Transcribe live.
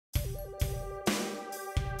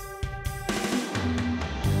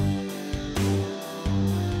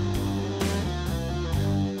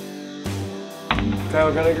Kyle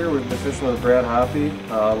Gunniger. We've been fishing with Brad Hoppy,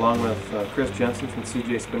 along with Chris Jensen from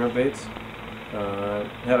CJ Spinnerbaits.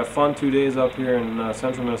 Had a fun 2 days up here in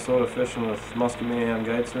central Minnesota fishing with Musky Mayhem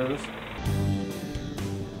Guide Service.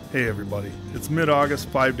 Hey everybody, it's mid-August,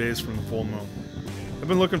 5 days from the full moon. I've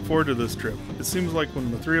been looking forward to this trip. It seems like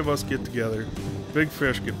when the three of us get together, big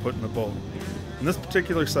fish get put in the boat. In this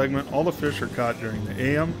particular segment, all the fish are caught during the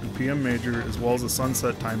AM and PM major as well as the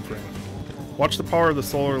sunset time frame. Watch the power of the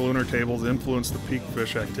solar lunar tables influence the peak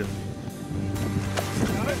fish activity.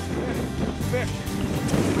 Got it? Fish.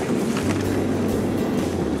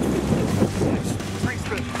 Nice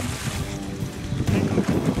fish.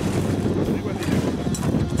 Stay with you.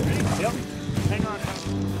 Ready? Yep. Hang on.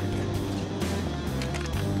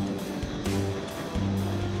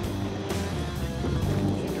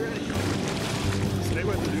 She's ready. Stay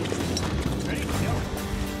with you, dude. Ready? Yep.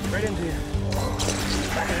 Right into you.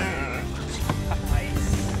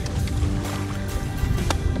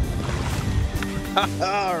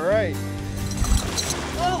 All right.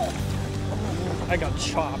 Oh, I got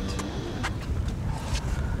chopped.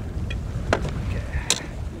 Okay.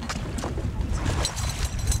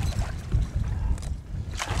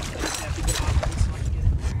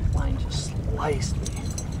 Line just sliced me.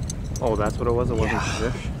 Oh, that's what it was? It wasn't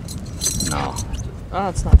fish? No. Oh,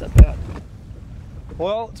 it's not that bad.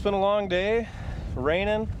 Well, it's been a long day.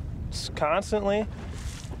 Raining constantly.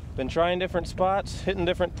 Been trying different spots, hitting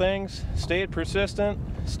different things, stayed persistent,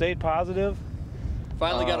 stayed positive.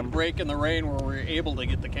 Finally got a break in the rain where we were able to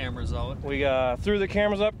get the cameras out. We threw the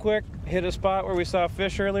cameras up quick, hit a spot where we saw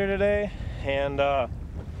fish earlier today, and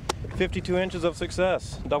 52 inches of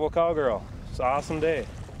success, double cowgirl. It's an awesome day.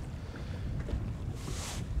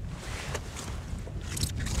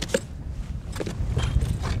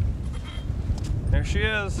 There she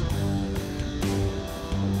is.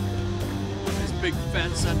 Big fat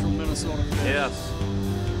central Minnesota fish. Yes.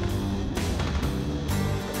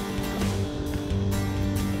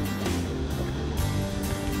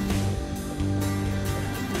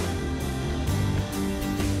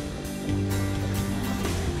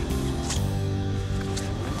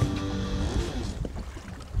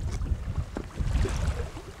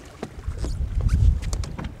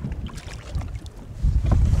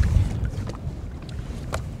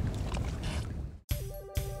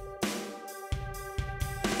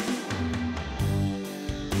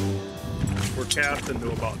 We're casting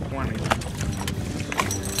to about 20.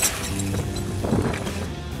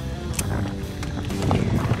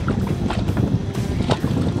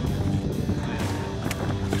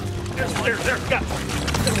 There, got it.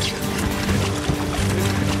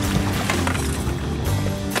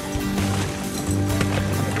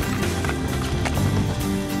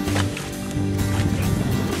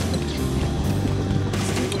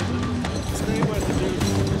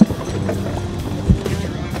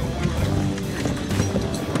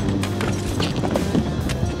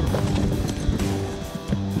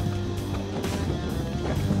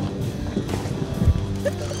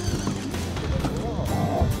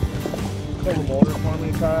 Cover motor for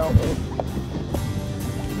me, Kyle.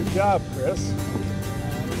 Good job, Chris.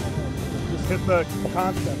 Just hit the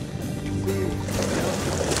constant.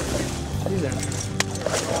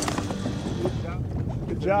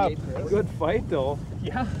 Good job, Chris. Good fight though.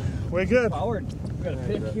 Yeah, Way good. powered. We got a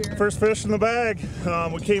fish here. First fish in the bag.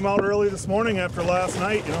 We came out early this morning after last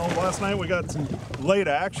night. You know, last night we got some late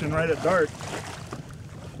action right at dark.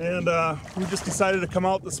 And we just decided to come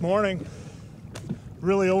out this morning.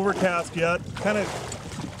 Really overcast yet. Kind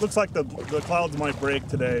of looks like the clouds might break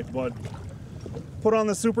today, but put on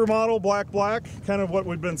the supermodel black, kind of what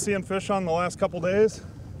we've been seeing fish on the last couple days.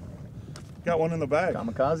 Got one in the bag.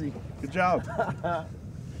 Kamikaze. Good job.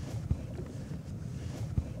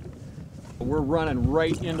 We're running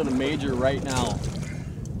right into the major right now.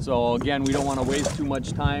 So again, we don't want to waste too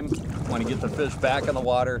much time. We want to get the fish back in the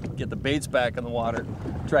water, get the baits back in the water,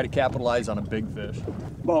 try to capitalize on a big fish.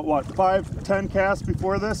 About what, 5-10 casts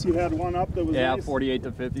before this? You had one up that was Yeah, nice? 48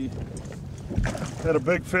 to 50. Had a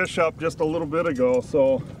big fish up just a little bit ago,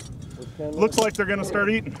 so looks like they're gonna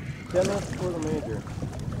start eating. 10 minutes before the major.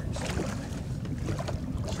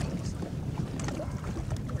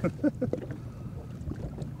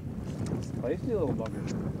 Spicy little bugger.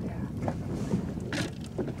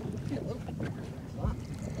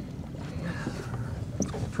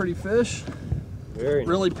 Pretty fish. Very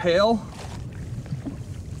Really pale.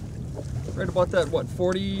 Right about that, what,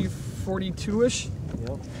 40, 42-ish?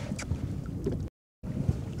 Yep.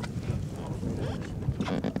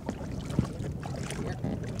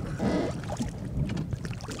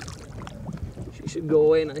 She should go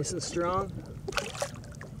away nice and strong.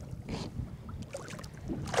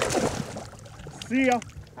 See ya.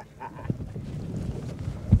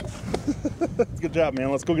 Good job,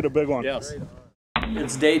 man. Let's go get a big one. Yes.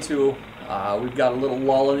 It's day 2. We've got a little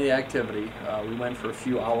lull in the activity. We went for a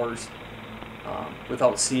few hours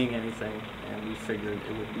without seeing anything, and we figured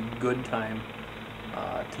it would be good time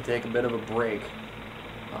to take a bit of a break.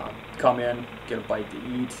 Come in, get a bite to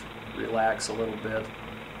eat, relax a little bit.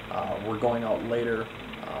 We're going out later.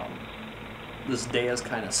 This day is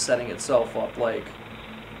kind of setting itself up like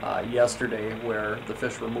yesterday, where the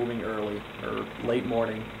fish were moving early or late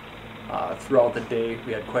morning. Throughout the day,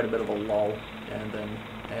 we had quite a bit of a lull, and then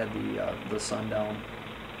had the sundown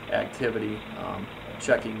activity.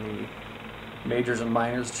 Checking the majors and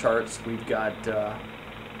minors charts, we've got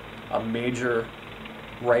a major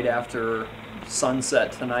right after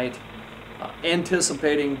sunset tonight.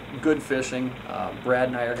 Anticipating good fishing. Brad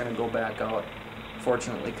and I are going to go back out.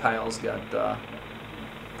 Fortunately, Kyle's got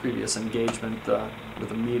previous engagement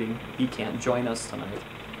with a meeting. He can't join us tonight,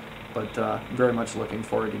 but very much looking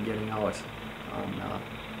forward to getting out on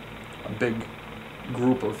a big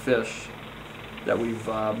group of fish that we've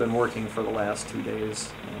been working for the last 2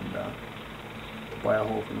 days, and while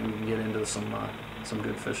hoping we can get into some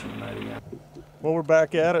good fishing tonight again. Well, we're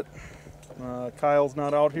back at it. Kyle's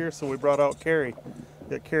not out here, so we brought out Carrie.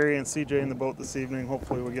 Got Carrie and CJ in the boat this evening.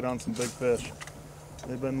 Hopefully we get on some big fish.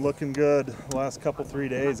 They've been looking good the last 3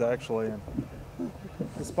 days, actually, and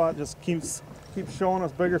the spot just keeps showing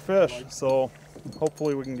us bigger fish, so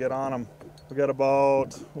hopefully we can get on them. We got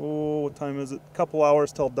about, what time is it? A couple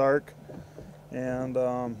hours till dark, and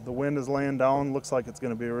the wind is laying down. Looks like it's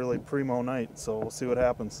going to be a really primo night, so we'll see what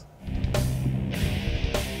happens.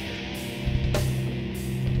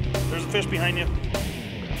 There's a fish behind you.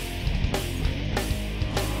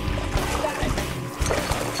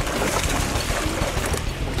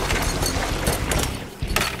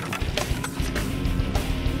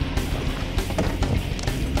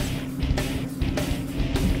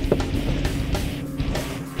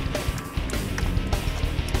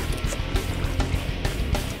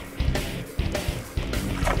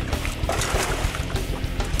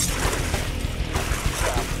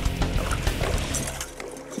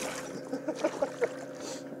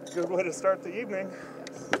 Good way to start the evening.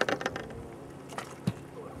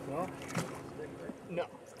 Well, No.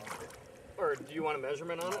 Or do you want a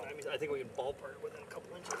measurement on it? I mean, I think we can ballpark it within a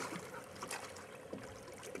couple inches.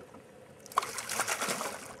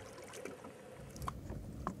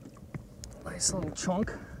 Nice little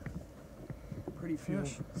chunk. Pretty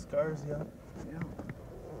fish. Scars, yeah. Yeah.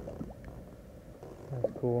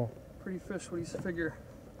 That's cool. Pretty fish. What do you figure?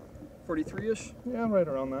 43-ish? Yeah, right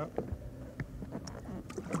around that.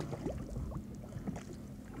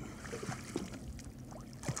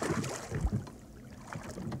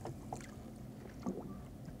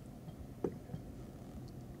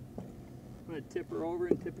 I'm gonna tip her over,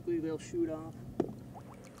 and typically they'll shoot off.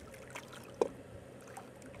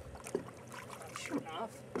 Shoot off?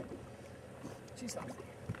 She's off.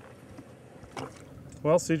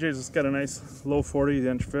 Well, CJ's just got a nice low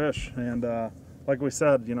 40-inch fish, and like we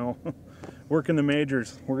said, you know, working the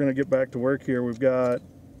majors. We're gonna get back to work here. We've got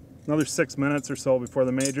another 6 minutes or so before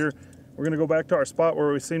the major. We're gonna go back to our spot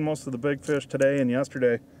where we've seen most of the big fish today and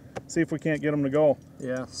yesterday. See if we can't get them to go.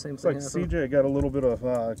 Yeah, same It's thing. like CJ got a little bit of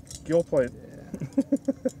gill plate.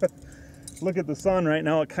 Yeah. Look at the sun right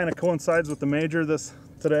now. It kind of coincides with the major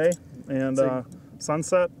today, and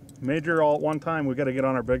sunset. Major all at one time. We got to get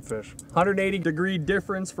on our big fish. 180-degree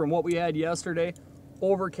difference from what we had yesterday.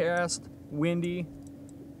 Overcast, windy,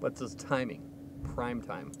 but the timing, prime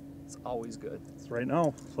time. It's always good. It's right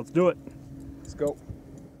now. So let's do it. Let's go.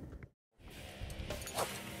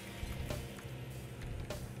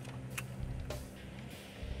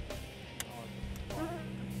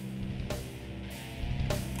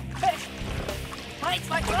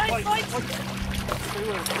 Fight!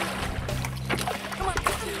 Come on,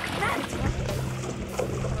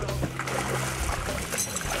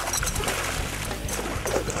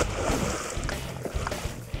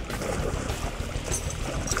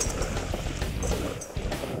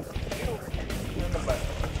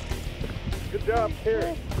 Good job,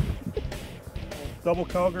 Carrie. Double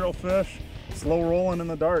cowgirl fish, slow rolling in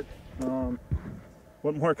the dark.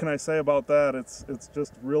 What more can I say about that? It's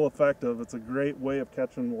just real effective. It's a great way of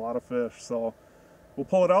catching a lot of fish. So we'll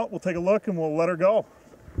pull it out, we'll take a look, and we'll let her go.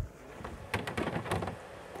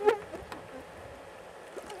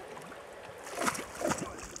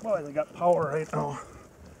 Boy, they got power right now.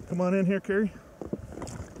 Come on in here, Carrie.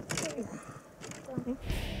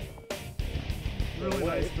 Really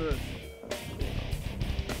nice fish.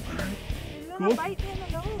 you're gonna bite me in the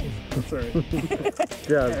nose. That's all right.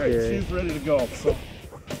 Yeah, she's ready to go. So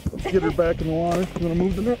Let's get her back in the water. You want to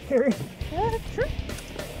move the net, Carrie? Yeah, sure.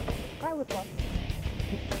 I would love.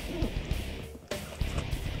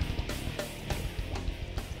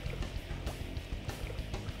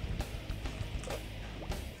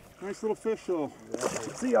 Nice little fish though.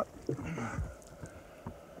 See ya.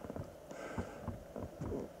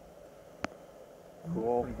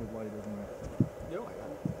 Cool. Pretty good light, isn't it? Yeah, I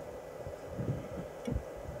got it.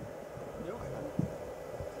 Yeah, I got it.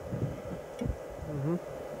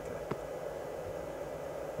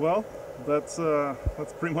 Well, that's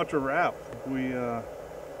pretty much a wrap.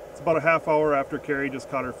 It's about a half hour after Carrie just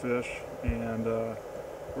caught her fish, and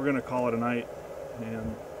we're gonna call it a night.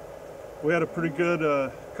 And we had a pretty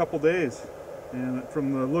good couple days, and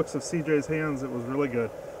from the looks of CJ's hands, it was really good.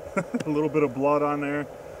 A little bit of blood on there.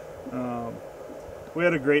 We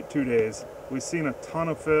had a great 2 days. We've seen a ton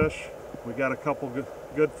of fish. We got a couple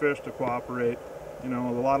good fish to cooperate. You know,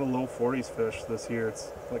 a lot of low 40s fish this year.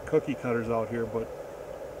 It's like cookie cutters out here, but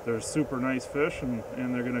they're super nice fish, and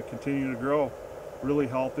they're going to continue to grow. Really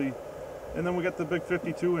healthy. And then we got the big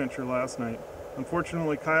 52-incher last night.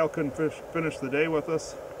 Unfortunately, Kyle couldn't finish the day with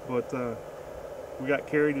us, but we got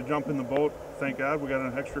Carrie to jump in the boat. Thank God we got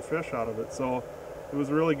an extra fish out of it. So it was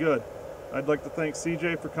really good. I'd like to thank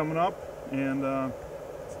CJ for coming up, and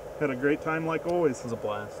had a great time like always. It was a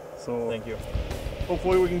blast. So Thank you.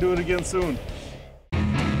 hopefully we can do it again soon.